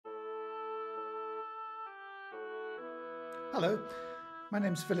Hello, my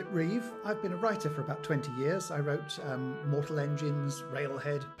name's Philip Reeve. I've been a writer for about 20 years. I wrote Mortal Engines,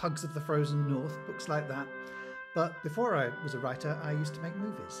 Railhead, Pugs of the Frozen North, books like that. But before I was a writer, I used to make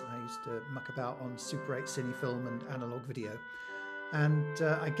movies. I used to muck about on Super 8 cine film and analogue video. And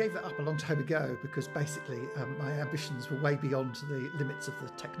I gave that up a long time ago because basically my ambitions were way beyond the limits of the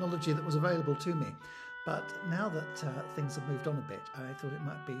technology that was available to me. But now that things have moved on a bit, I thought it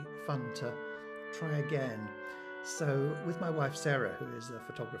might be fun to try again. So with my wife Sarah, who is a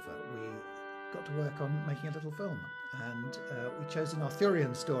photographer, we got to work on making a little film. And we chose an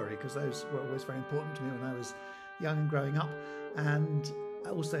Arthurian story because those were always very important to me when I was young and growing up. And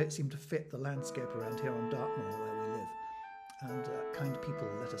also it seemed to fit the landscape around here on Dartmoor where we live. And kind people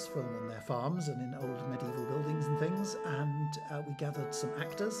let us film on their farms and in old medieval buildings and things. And we gathered some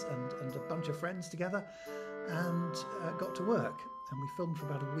actors and a bunch of friends together and got to work. And we filmed for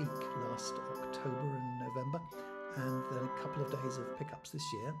about a week last October and November, and then a couple of days of pickups this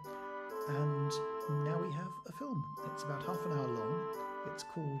year. And now we have a film. It's about half an hour long. It's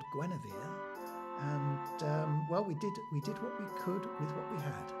called Gwenevere. And well, we did what we could with what we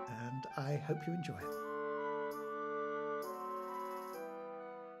had, and I hope you enjoy it.